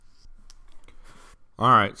All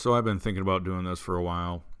right, so I've been thinking about doing this for a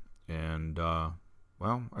while, and,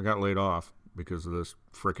 well, I got laid off because of this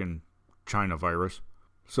frickin' China virus.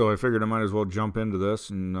 So I figured I might as well jump into this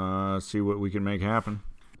and see what we can make happen.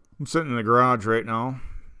 I'm sitting in the garage right now.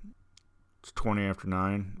 It's 20 after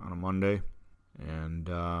 9 on a Monday, and,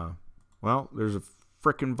 well, there's a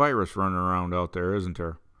frickin' virus running around out there, isn't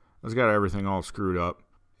there? It's got everything all screwed up,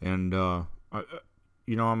 and,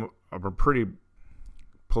 I'm a pretty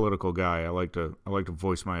political guy. I like to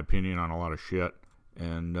voice my opinion on a lot of shit.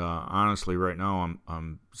 And honestly, right now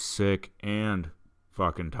I'm sick and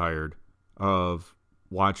fucking tired of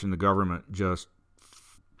watching the government just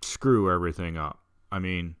screw everything up. I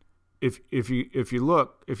mean, if you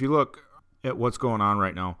look at what's going on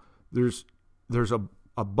right now, there's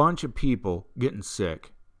a bunch of people getting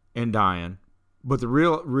sick and dying. But the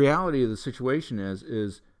reality of the situation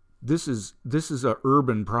is this is a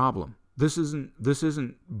urban problem. This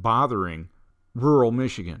isn't bothering rural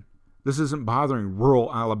Michigan. This isn't bothering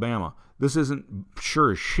rural Alabama. This isn't,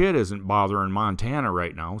 sure as shit isn't bothering Montana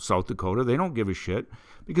right now, South Dakota. They don't give a shit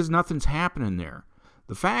because nothing's happening there.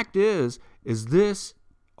 The fact is this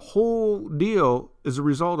whole deal is a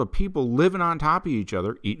result of people living on top of each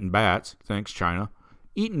other, eating bats, thanks China,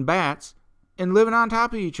 eating bats and living on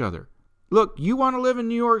top of each other. Look, you want to live in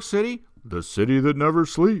New York City? The city that never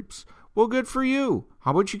sleeps. Well, good for you.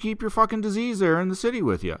 How about you keep your fucking disease there in the city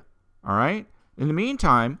with you? All right? In the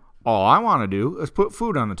meantime, all I want to do is put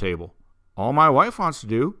food on the table. All my wife wants to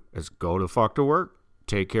do is go the fuck to work,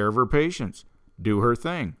 take care of her patients, do her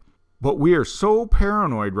thing. But we are so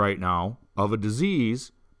paranoid right now of a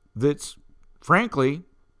disease that's, frankly,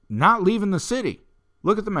 not leaving the city.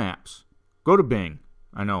 Look at the maps. Go to Bing.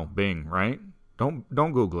 I know, Bing, right? Don't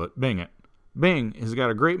Google it. Bing it. Bing has got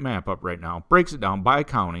a great map up right now. Breaks it down by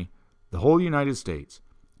county, the whole United States.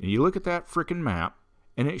 And you look at that frickin' map,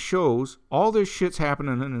 and it shows all this shit's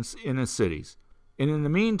happening in the cities. And in the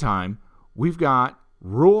meantime, we've got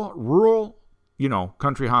rural,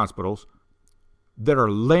 country hospitals that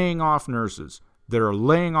are laying off nurses, that are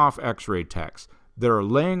laying off x-ray techs, that are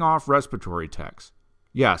laying off respiratory techs.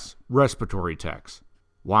 Yes, respiratory techs.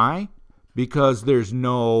 Why? Because there's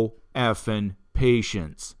no effing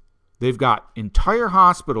patients. They've got entire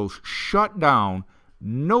hospitals shut down,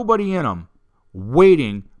 nobody in them,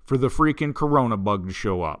 waiting for the freaking corona bug to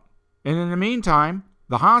show up. And in the meantime,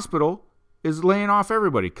 the hospital is laying off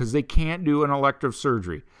everybody because they can't do an elective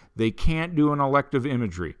surgery. They can't do an elective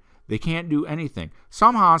imagery. They can't do anything.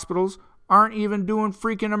 Some hospitals aren't even doing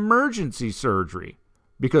freaking emergency surgery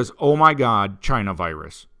because, oh my God, China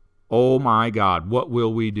virus. Oh my God, what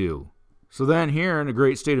will we do? So then here in the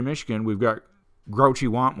great state of Michigan, we've got Grouchy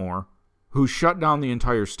Wantmore, who shut down the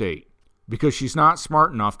entire state because she's not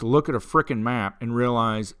smart enough to look at a frickin' map and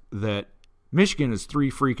realize that Michigan is 3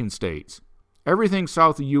 freaking states. Everything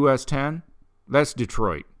south of US 10, that's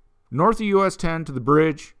Detroit. North of US 10 to the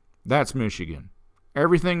bridge, that's Michigan.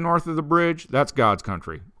 Everything north of the bridge, that's God's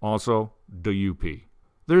country. Also, the UP.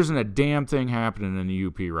 There isn't a damn thing happening in the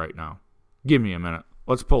UP right now. Give me a minute.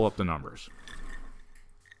 Let's pull up the numbers.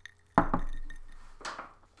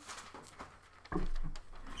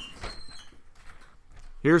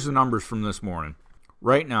 Here's the numbers from this morning.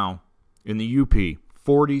 Right now, in the UP,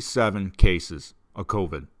 47 cases of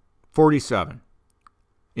COVID. 47.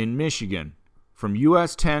 In Michigan, from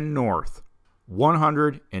US 10 north,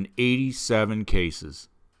 187 cases.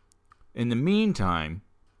 In the meantime,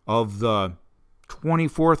 of the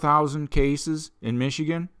 24,000 cases in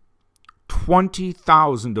Michigan,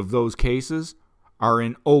 20,000 of those cases are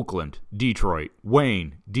in Oakland, Detroit,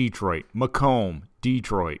 Wayne, Detroit, Macomb,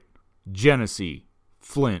 Detroit, Genesee,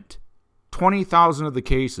 Flint. 20,000 of the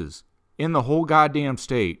cases in the whole goddamn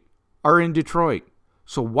state are in Detroit.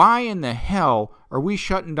 So why in the hell are we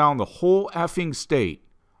shutting down the whole effing state?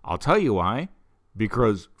 I'll tell you why.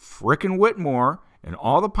 Because frickin' Whitmore and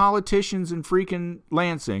all the politicians in freaking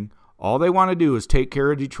Lansing, all they want to do is take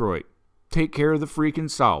care of Detroit. Take care of the freaking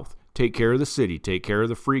South. Take care of the city. Take care of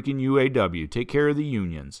the freaking UAW. Take care of the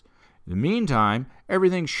unions. In the meantime,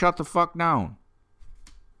 everything's shut the fuck down.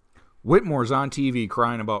 Whitmore's on TV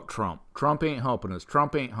crying about Trump. Trump ain't helping us.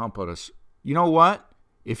 Trump ain't helping us. You know what?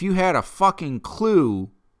 If you had a fucking clue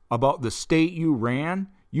about the state you ran,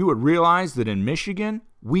 you would realize that in Michigan,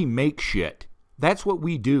 we make shit. That's what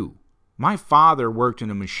we do. My father worked in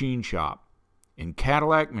a machine shop in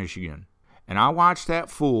Cadillac, Michigan, and I watched that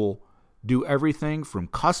fool do everything from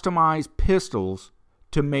customized pistols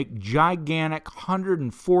to make gigantic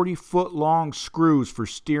 140-foot long screws for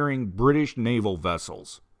steering British naval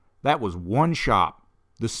vessels. That was one shop.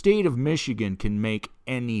 The state of Michigan can make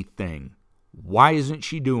anything. Why isn't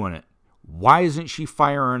she doing it? Why isn't she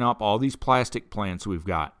firing up all these plastic plants we've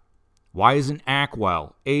got? Why isn't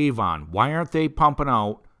Acwell, Avon, why aren't they pumping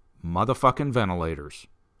out motherfucking ventilators?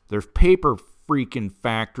 There's paper freaking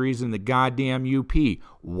factories in the goddamn UP.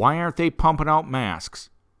 Why aren't they pumping out masks?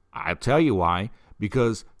 I'll tell you why.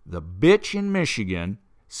 Because the bitch in Michigan,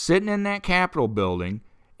 sitting in that Capitol building,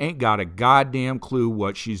 ain't got a goddamn clue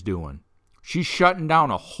what she's doing. She's shutting down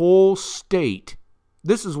a whole state.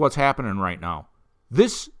 This is what's happening right now.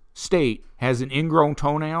 This state has an ingrown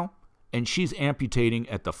toenail, and she's amputating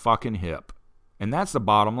at the fucking hip. And that's the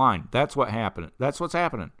bottom line. That's what happened. That's what's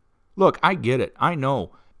happening. Look, I get it. I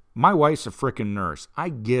know. My wife's a freaking nurse. I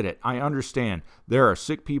get it. I understand. There are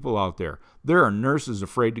sick people out there. There are nurses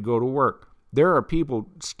afraid to go to work. There are people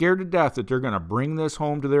scared to death that they're going to bring this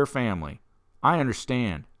home to their family. I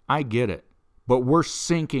understand. I get it. But we're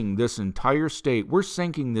sinking this entire state. We're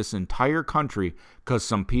sinking this entire country because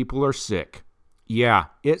some people are sick. Yeah,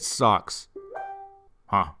 it sucks.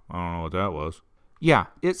 Huh, I don't know what that was. Yeah,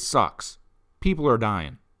 it sucks. People are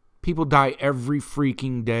dying. People die every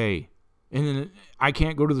freaking day. And then I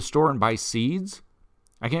can't go to the store and buy seeds?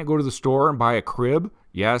 I can't go to the store and buy a crib?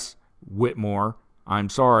 Yes, Whitmore, I'm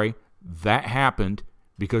sorry. That happened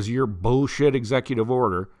because of your bullshit executive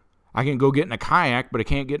order. I can go get in a kayak, but I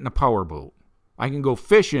can't get in a powerboat. I can go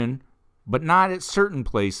fishing, but not at certain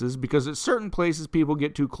places because at certain places people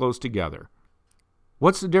get too close together.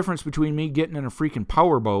 What's the difference between me getting in a freaking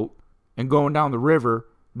powerboat and going down the river,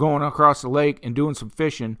 going across the lake and doing some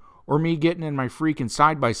fishing, or me getting in my freaking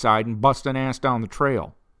side-by-side and busting ass down the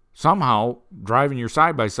trail? Somehow, driving your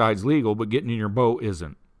side-by-side's legal, but getting in your boat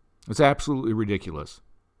isn't. It's absolutely ridiculous.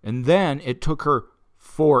 And then it took her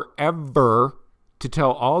forever to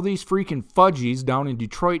tell all these freaking fudgies down in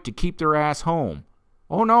Detroit to keep their ass home.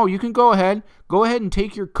 Oh no, you can go ahead. Go ahead and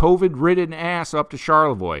take your COVID-ridden ass up to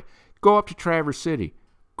Charlevoix. Go up to Traverse City.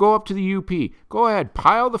 Go up to the UP. Go ahead,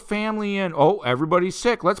 pile the family in. Oh, everybody's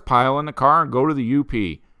sick. Let's pile in the car and go to the UP.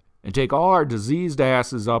 And take all our diseased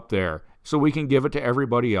asses up there so we can give it to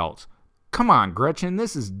everybody else. Come on, Gretchen,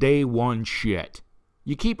 this is day one shit.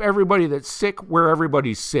 You keep everybody that's sick where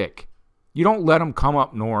everybody's sick. You don't let them come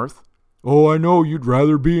up north. Oh, I know you'd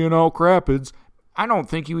rather be in Elk Rapids. I don't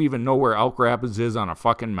think you even know where Elk Rapids is on a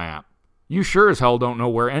fucking map. You sure as hell don't know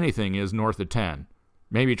where anything is north of 10.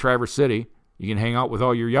 Maybe Traverse City. You can hang out with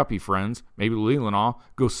all your yuppie friends. Maybe Leelanau.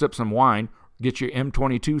 Go sip some wine. Get your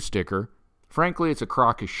M22 sticker. Frankly, it's a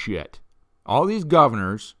crock of shit. All these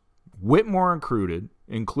governors, Whitmore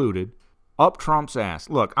included, up Trump's ass.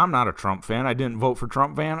 Look, I'm not a Trump fan. I didn't vote for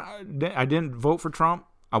Trump. I didn't vote for Trump.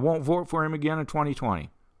 I won't vote for him again in 2020.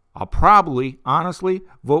 I'll probably, honestly,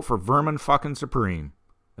 vote for Vermin fucking Supreme.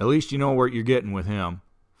 At least you know what you're getting with him.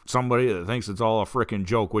 Somebody that thinks it's all a frickin'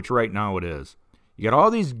 joke, which right now it is. You got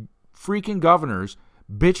all these freaking governors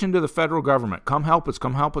bitching to the federal government. Come help us,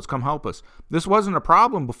 come help us, come help us. This wasn't a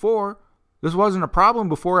problem before. This wasn't a problem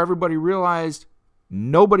before everybody realized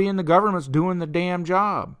nobody in the government's doing the damn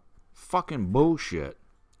job. Fucking bullshit.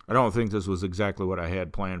 I don't think this was exactly what I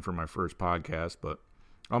had planned for my first podcast, but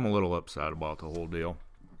I'm a little upset about the whole deal.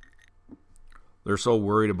 They're so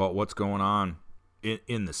worried about what's going on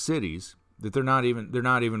in the cities that they're not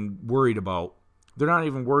even worried about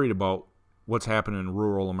what's happening in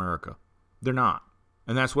rural America. They're not.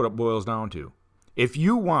 And that's what it boils down to. If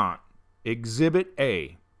you want Exhibit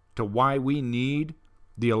A to why we need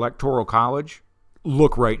the Electoral College,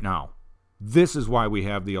 look right now. This is why we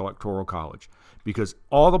have the Electoral College. Because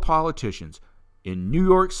all the politicians in New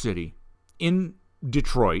York City, in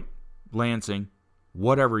Detroit, Lansing,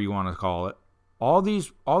 whatever you want to call it, all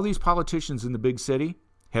these politicians in the big city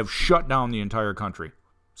have shut down the entire country.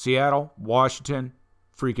 Seattle, Washington,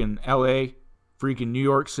 freaking LA, freaking New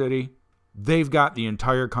York City, they've got the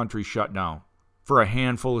entire country shut down for a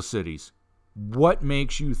handful of cities. What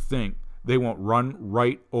makes you think they won't run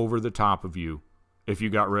right over the top of you if you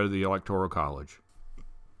got rid of the Electoral College?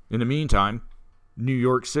 In the meantime, New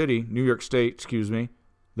York State,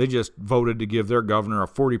 they just voted to give their governor a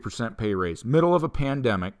 40% pay raise. Middle of a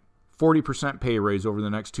pandemic, 40% pay raise over the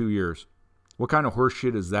next 2 years. What kind of horse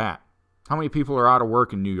shit is that? How many people are out of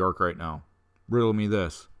work in New York right now? Riddle me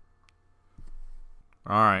this.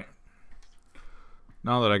 All right.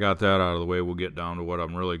 Now that I got that out of the way, we'll get down to what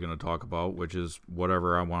I'm really going to talk about, which is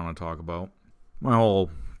whatever I want to talk about. My whole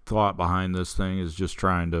thought behind this thing is just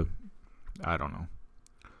trying to,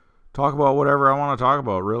 talk about whatever I want to talk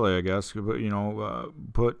about, really, I guess.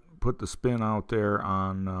 But, put the spin out there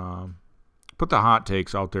on, put the hot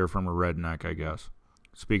takes out there from a redneck, I guess.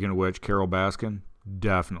 Speaking of which, Carol Baskin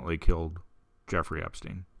definitely killed Jeffrey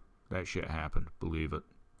Epstein. That shit happened, believe it.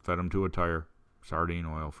 Fed him to a tire. Sardine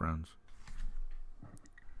oil, friends.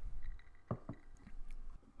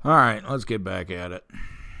 All right, let's get back at it.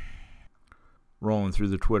 Rolling through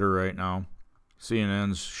the Twitter right now.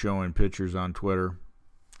 CNN's showing pictures on Twitter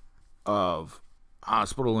of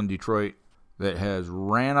hospital in Detroit that has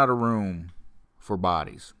ran out of room for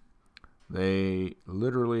bodies. They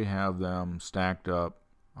literally have them stacked up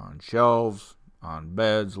on shelves, on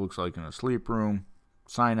beds, looks like in a sleep room.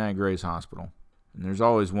 Sinai Grace Hospital. And there's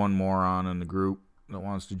always one moron in the group that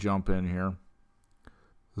wants to jump in here.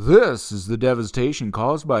 This is the devastation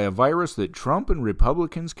caused by a virus that Trump and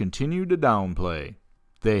Republicans continue to downplay.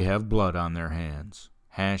 They have blood on their hands.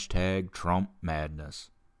 Hashtag Trump madness.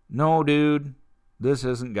 No, dude, this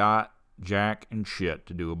hasn't got jack and shit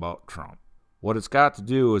to do about Trump. What it's got to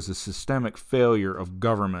do is a systemic failure of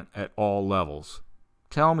government at all levels.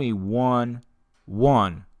 Tell me one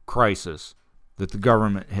crisis that the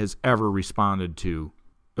government has ever responded to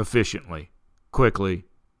efficiently, quickly,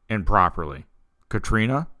 and properly.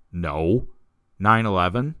 Katrina? No.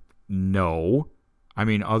 9/11? No. I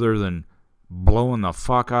mean, other than blowing the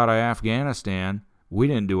fuck out of Afghanistan, we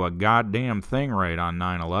didn't do a goddamn thing right on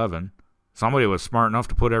 9/11. Somebody was smart enough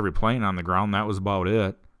to put every plane on the ground. That was about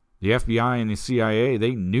it. The FBI and the CIA,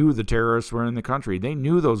 they knew the terrorists were in the country. They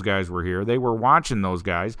knew those guys were here. They were watching those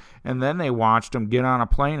guys, and then they watched them get on a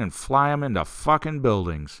plane and fly them into fucking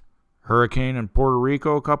buildings. Hurricane in Puerto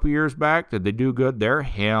Rico a couple years back, did they do good there?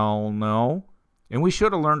 Hell no. And we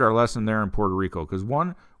should have learned our lesson there in Puerto Rico, because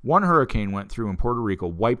one hurricane went through in Puerto Rico,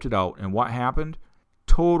 wiped it out, and what happened?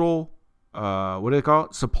 Total, what do they call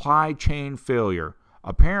it? Supply chain failure.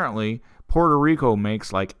 Apparently, Puerto Rico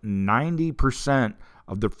makes like 90%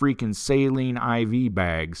 of the freaking saline IV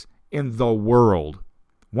bags in the world.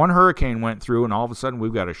 One hurricane went through, and all of a sudden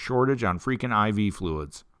we've got a shortage on freaking IV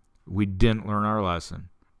fluids. We didn't learn our lesson.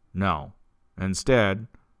 No. Instead,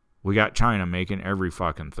 we got China making every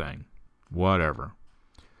fucking thing. Whatever.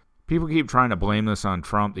 People keep trying to blame this on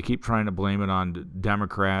Trump. They keep trying to blame it on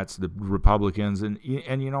Democrats, the Republicans, and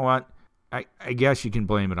you know what? I guess you can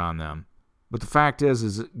blame it on them. But the fact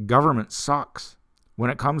is that government sucks. When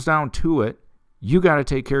it comes down to it, you got to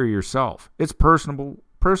take care of yourself. It's personal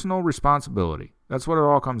responsibility. That's what it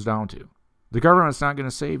all comes down to. The government's not going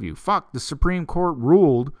to save you. Fuck, the Supreme Court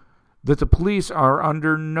ruled that the police are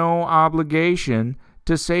under no obligation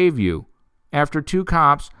to save you. After 2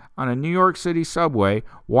 cops on a New York City subway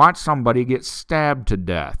watched somebody get stabbed to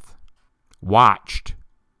death. Watched.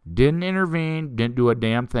 Didn't intervene, didn't do a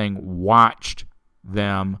damn thing. Watched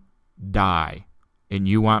them die. And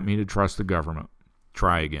you want me to trust the government?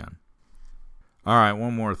 Try again. All right,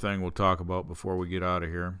 one more thing we'll talk about before we get out of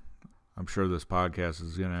here. I'm sure this podcast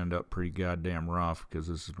is going to end up pretty goddamn rough because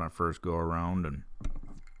this is my first go around, and,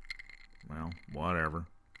 well, whatever.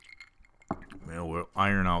 We'll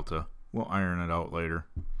iron it out later.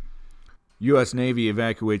 U.S. Navy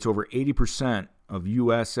evacuates over 80% of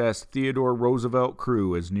USS Theodore Roosevelt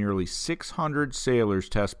crew as nearly 600 sailors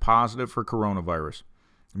test positive for coronavirus.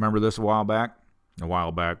 Remember this a while back? A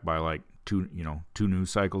while back by like two news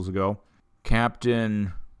cycles ago.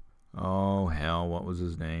 Captain, what was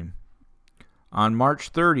his name? On March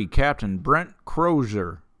 30, Captain Brent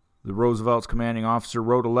Crozier, the Roosevelt's commanding officer,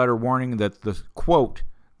 wrote a letter warning that the, quote,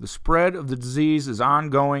 the spread of the disease is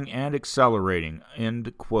ongoing and accelerating,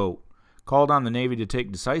 end quote. Called on the Navy to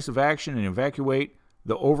take decisive action and evacuate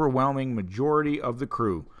the overwhelming majority of the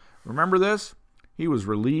crew. Remember this? He was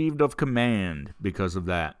relieved of command because of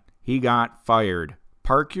that. He got fired.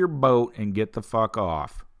 Park your boat and get the fuck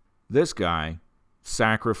off. This guy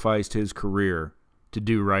sacrificed his career to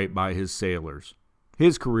do right by his sailors.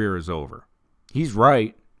 His career is over. He's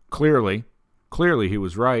right. Clearly he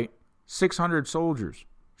was right. 600 sailors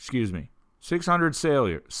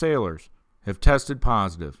have tested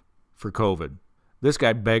positive for COVID. This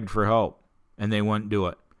guy begged for help, and they wouldn't do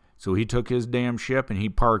it. So he took his damn ship and he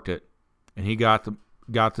parked it, and he got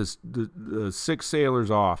the 6 sailors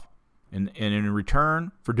off. And in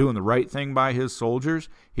return for doing the right thing by his soldiers,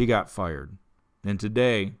 he got fired. And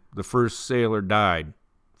today, the first sailor died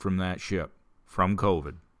from that ship, from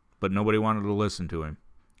COVID. But nobody wanted to listen to him.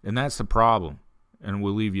 And that's the problem. And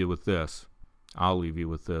we'll leave you with this. I'll leave you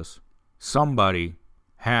with this. Somebody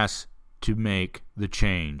has to make the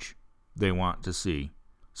change they want to see.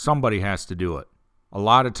 Somebody has to do it. A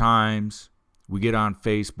lot of times, we get on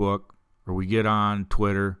Facebook or we get on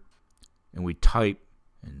Twitter and we type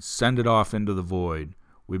and send it off into the void.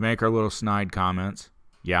 We make our little snide comments.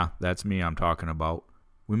 Yeah, that's me I'm talking about.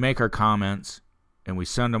 We make our comments and we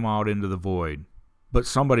send them out into the void. But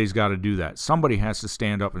somebody's got to do that. Somebody has to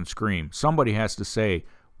stand up and scream. Somebody has to say,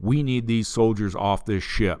 we need these soldiers off this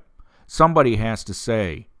ship. Somebody has to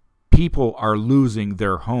say, people are losing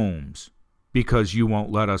their homes because you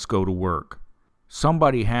won't let us go to work.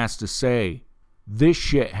 Somebody has to say, this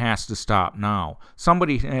shit has to stop now.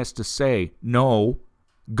 Somebody has to say, no,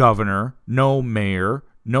 Governor, no, Mayor,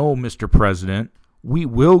 no, Mr. President, we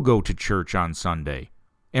will go to church on Sunday.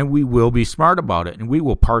 And we will be smart about it. And we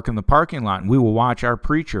will park in the parking lot. And we will watch our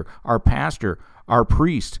preacher, our pastor, our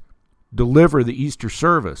priest deliver the Easter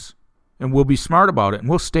service. And we'll be smart about it. And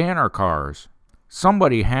we'll stay in our cars.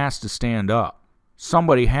 Somebody has to stand up.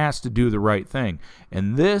 Somebody has to do the right thing.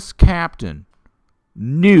 And this captain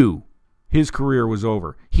knew his career was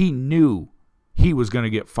over. He knew he was going to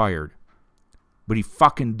get fired. But he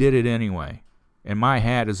fucking did it anyway. And my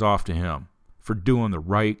hat is off to him for doing the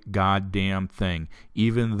right goddamn thing,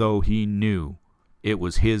 even though he knew it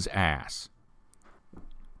was his ass.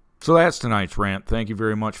 So that's tonight's rant. Thank you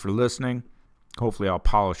very much for listening. Hopefully I'll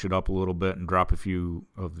polish it up a little bit and drop a few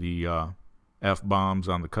of the F-bombs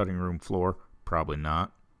on the cutting room floor. Probably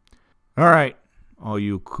not. All right, all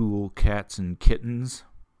you cool cats and kittens.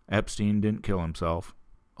 Epstein didn't kill himself.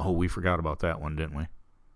 Oh, we forgot about that one, didn't we?